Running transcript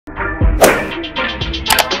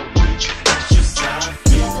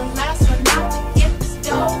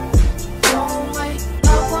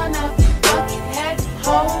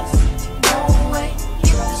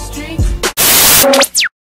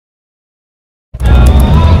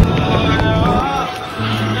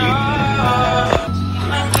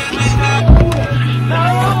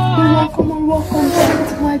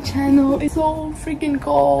know, it's so freaking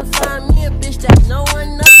cold. Find me a bitch that no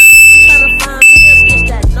one knows. I'm trying to find me a bitch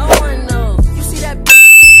that no one knows. You see that bitch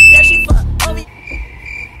that she fuck over.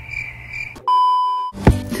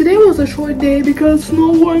 Today was a short day because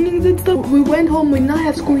snow warnings and stuff. We went home. We not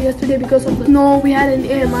have school yesterday because of the snow. We had an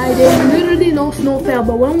AMI day. Literally no snow fell.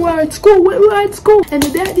 But when we were at school, and the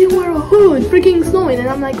dad didn't wear a hood. Freaking snowing. And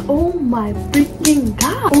I'm like, oh my freaking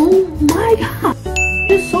god. Oh my god. I'm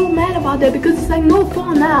just so mad about that because it's like no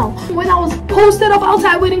fall now. When I was posted up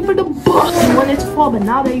outside waiting for the bus, you wanted to fall, but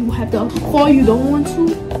now that you have to fall, you don't want to.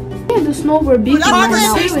 Yeah, the snow were beating right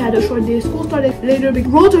now. We had a short day. School started later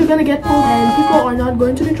because roads are gonna get full and people are not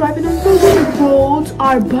going to be driving on the roads.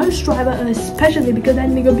 Our bus driver especially, because that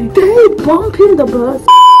nigga be bumping the bus.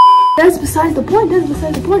 That's beside the point. That's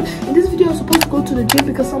beside the point. In this video, I'm supposed to go to the gym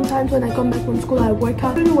because sometimes when I come back from school, I work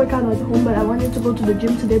out. I really work out at home, but I wanted to go to the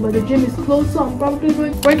gym today, but the gym is closed, so I'm probably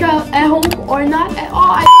going to work out at home or not at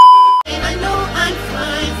all. And I know I'm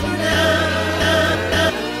fine for now.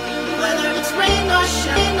 Whether it's rain or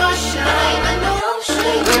shine, I know I'm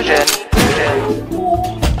shine.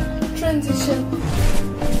 Transition.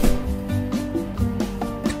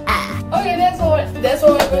 Okay, that's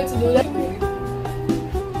what we're going to do.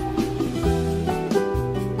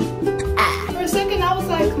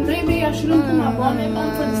 Maybe I shouldn't put my bonnet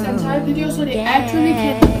on for this entire video so they actually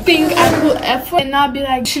can think I put effort and not be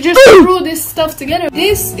like, she just threw this stuff together.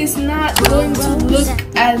 This is not going to look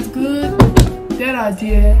as good. That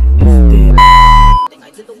idea is dead. But I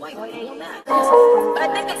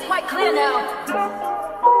think it's quite clear now.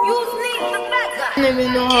 You need the backup. I don't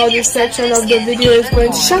even know how this section of the video is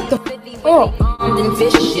going to shut the oh.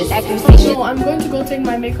 So I'm going to go take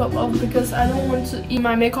my makeup off because I don't want to eat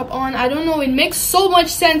my makeup on. I don't know, it makes so much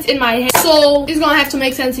sense in my head, so it's gonna have to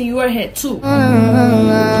make sense in your head too.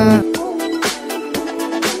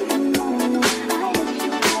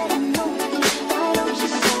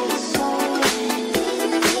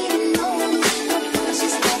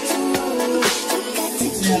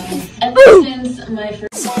 Ever since my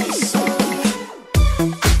first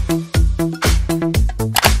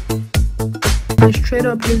I straight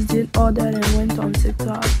up just did all that and went on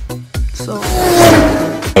TikTok. So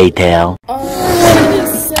It is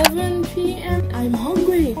 7 p.m. I'm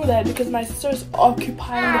hungry for that because my sister is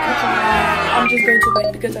occupying the kitchen. I'm just going to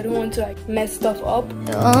wait because I don't want to like mess stuff up. For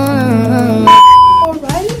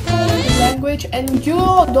writing foreign language and you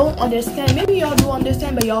all don't understand, maybe y'all do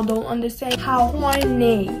understand, but y'all don't understand how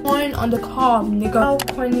corny on the cob, nigga, how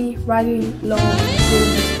corny writing long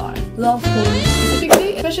poems are. Love poems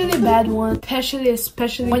specifically, especially bad ones,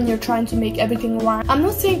 especially when you're trying to make everything rhyme. I'm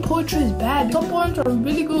not saying poetry is bad. Some poems are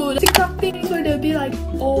really good. TikTok things where they'll be like,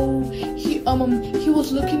 oh, he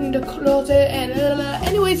was looking in the closet and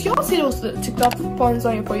anyways, y'all see those TikTok poems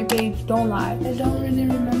on your For You page, don't lie. I don't really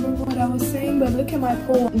remember what I was saying, but look at my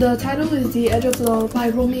poem. The title is The Edge of Love by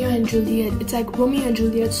Romeo and Juliet. It's like Romeo and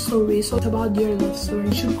Juliet's story, so it's about their love story.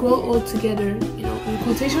 We should grow old together, you know, in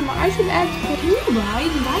quotation mark. I should ask, can you write?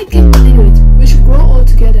 Anyways, we should grow old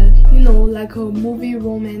together, you know, like a movie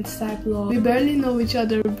romance type love. We barely know each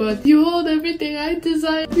other, but you hold everything I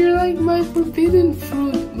desire. You're like my forbidden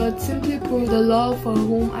fruit, but simply prove the love for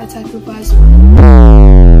whom I sacrifice. Maybe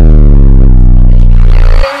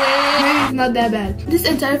it's not that bad. This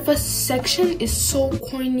entire first section is so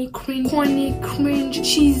corny, cringe,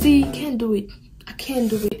 cheesy. Can't do it. I can't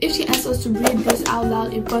do it. If she asks us to read this out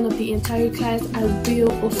loud in front of the entire class, I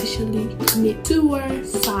will officially commit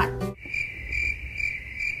suicide.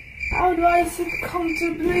 How do I sit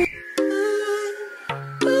comfortably?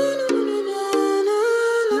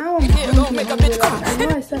 Now I'm hungry. I know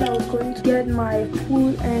I said I was going to get my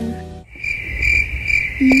food and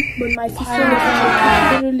eat, but my sister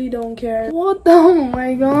I literally don't care. What the? Oh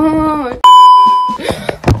my god.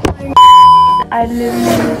 I literally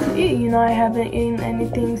need to eat. You know, I haven't eaten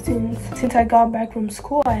anything since I got back from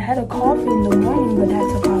school. I had a coffee in the morning, but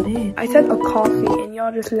that's about it. I said a coffee, and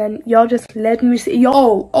y'all just let me see.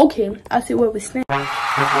 Yo, okay, I see where we stand.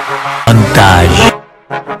 Montage.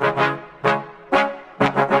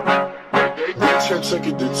 I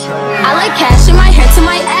like cash in my hair to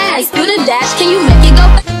my ass. Do the dash, can you make it go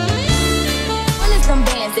back? One is from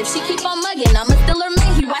bands. If she keep on mugging, I'ma still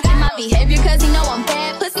remain. He watching my behavior cause he know I'm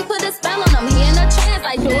bad. Pussy put a spell on him. He in a trance.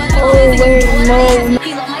 I do it. Oh wait, no.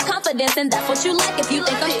 He love my confidence and that's what you like. If you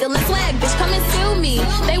think I'm still in swag, bitch, come and sue me.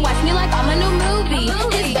 They watch me like I'm a new movie.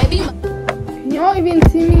 His baby. Y'all even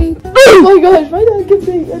see me? Oh my gosh, why do I keep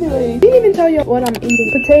saying anyway? Didn't even tell you what I'm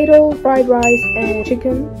eating. Potato, fried rice, and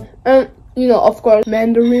chicken. you know, of course,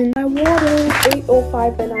 Mandarin. My water is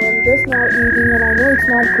 8:05 and I am just now eating, and I know it's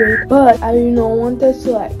not great, but I, you know, wanted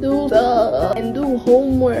to like do stuff and do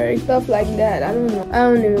homework, stuff like that. I don't know. I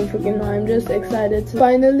don't even freaking know. I'm just excited to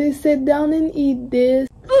finally sit down and eat this.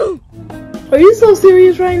 Are you so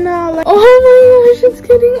serious right now? Like, oh my gosh, it's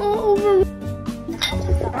getting all over.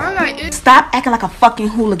 Alright, Stop acting like a fucking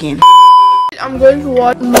hooligan. I'm going to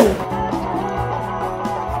watch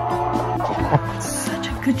such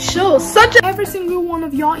a good show. Every single one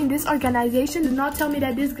of y'all in this organization do not tell me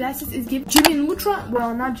that this glasses is giving Jimmy Neutron.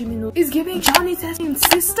 Well, not Jimmy Neutron. It's giving Johnny Testing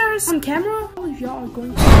sisters on camera. All of y'all are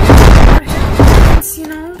going to, you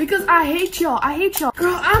know, because I hate y'all.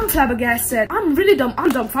 Girl, I'm flabbergasted. I'm really dumb.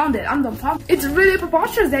 I'm dumbfounded. It's really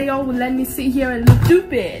preposterous that y'all would let me sit here and look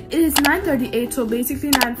stupid. It is 9:38, so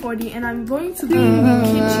basically 9:40, and I'm going to be in the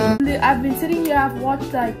kitchen. I've been sitting here. I've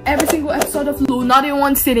watched like every single episode of Lou, not in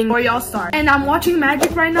one sitting where y'all start. And I'm watching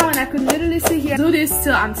Magic right now, and I could literally sit here, do this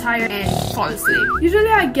till I'm tired and fall asleep. Usually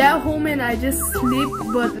I get home and I just sleep,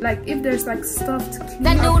 but like if there's like stuff to clean,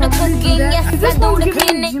 That do the cooking, yes, is this that do one the giving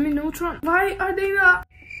cleaning. Jimmy Neutron? Why are they not?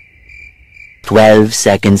 12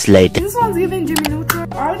 seconds later. This one's giving Jimmy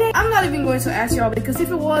Neutron. Are they? I'm not even going to ask y'all, because if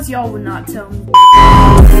it was, y'all would not tell me.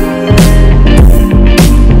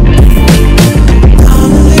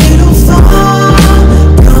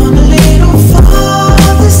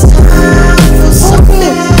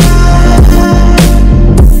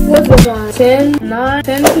 What was on? 10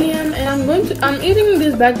 p.m. and I'm eating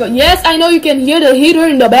this bag. Yes, I know you can hear the heater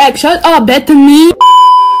in the bag. Shut up, Bethany.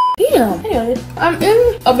 Damn. Anyway, I'm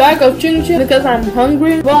in a bag of chin chin because I'm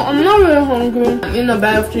hungry. Well, I'm not really hungry. I'm in a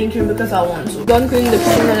bag of chin chin because I want to. Done cleaning the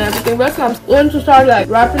kitchen and everything. But I'm going to start like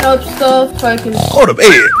wrapping up stuff so I can Go to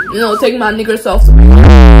bed. you know, take my nigger self. Oh,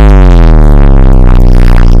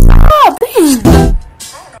 damn.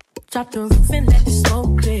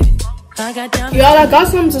 Y'all, I got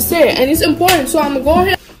something to say and it's important, so I'm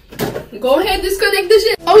gonna go ahead disconnect this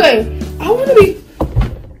shit. Okay, I wanna be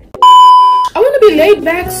laid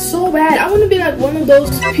back so bad. I wanna be like one of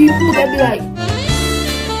those people that be like,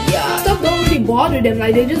 yeah, stuff don't really bother them.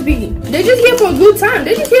 Like they just here for a good time.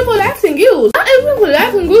 They just here for laughs and giggles. Not even for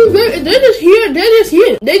laughs and giggles. They're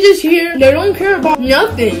just here. They don't care about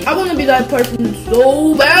nothing. I wanna be that person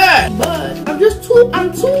so bad, but I'm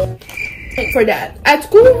too for that. At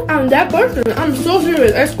school, I'm that person. I'm so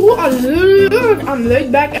serious. At school, I'm laid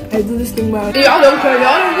back. I do this thing where y'all don't care.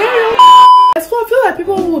 At school, I feel like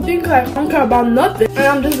people will think like I don't care about nothing, and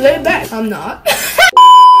I'm just laid back. I'm not.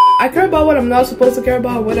 I care about what I'm not supposed to care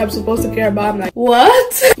about, what I'm supposed to care about. I'm like,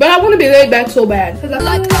 what? But I want to be laid back so bad. Cause I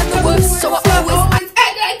like fireworks, so I always act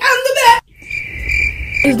like I'm the best.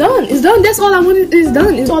 It's done. That's all I wanted. It's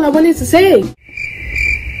done. It's all I wanted to say.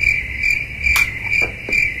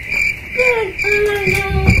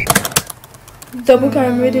 Double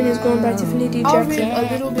cam reading is going by Tiffany D. Jackson. I'll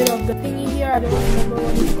read a little bit of the thingy here. I don't remember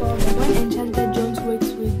what it's called. One enchanted Jones wakes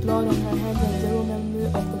with blood on her hands and zero memory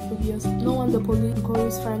of the previous. No one the police,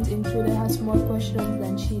 Corey's friends included, has more questions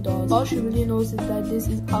than she does. All she really knows is that this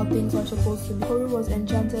is how things are supposed to be. Corey was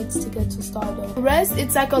enchanted to get to stardom. The rest,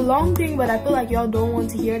 it's like a long thing, but I feel like y'all don't want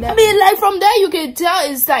to hear that. I mean, like from there you can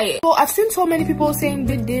tell it's like, so I've seen so many people saying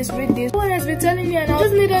read this. No one has been telling me, and I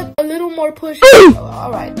just needed a little more push.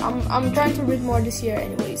 Alright, I'm trying to read more this year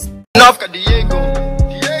anyways. Nazca Diego,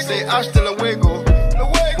 say hasta luego.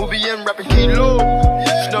 We'll be in rapping kilo,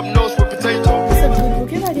 snub nose with potato. It's a good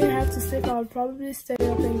book. If I didn't have to sleep, I would probably stay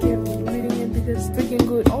up and keep reading it because it's freaking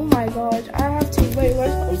good. Oh my god, I have to wait.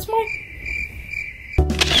 Where's my?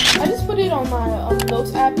 I just put it on my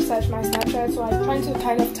notes app / my Snapchat, so I'm trying to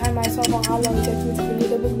kind of time myself on how long it takes me to finish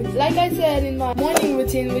the book. Like I said in my morning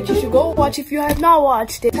routine, which you should go watch if you have not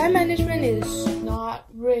watched it. Time management is not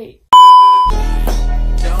great.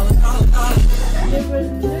 They were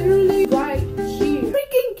literally right here.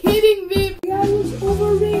 Freaking kidding me. The guy was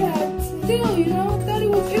overreacting. Still, you know, that it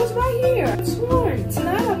was right here. I sworn.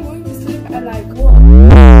 Tonight I'm going to sleep at like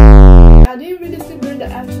 1. I didn't really sleep during the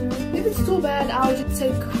afternoon. If it's too bad, I'll just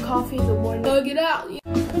take coffee in the morning. So get out.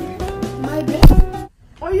 My bed.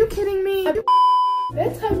 Are you kidding me?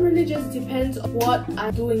 Bedtime really just depends on what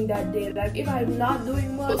I'm doing that day. Like if I'm not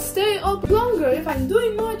doing much, I'll stay up longer. If I'm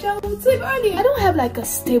doing much, I'll sleep early. I don't have like a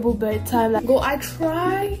stable bedtime. Like I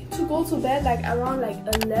try to go to bed like around like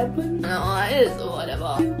 11. No, it's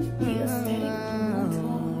whatever.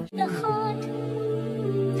 The heart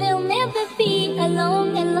will never be a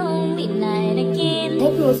lonely night again. I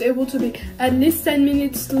hope it was able to be at least 10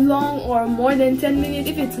 minutes long or more than 10 minutes.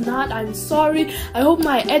 If it's not, I'm sorry. I hope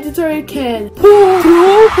my editor can pull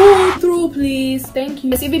through, please. Thank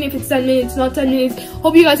you. Even if it's 10 minutes, not 10 minutes.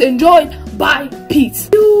 Hope you guys enjoyed. Bye. Peace.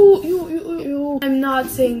 No, I'm not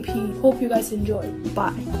saying peace. Hope you guys enjoy.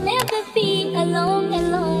 Bye. Never be alone,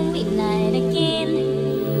 alone midnight again.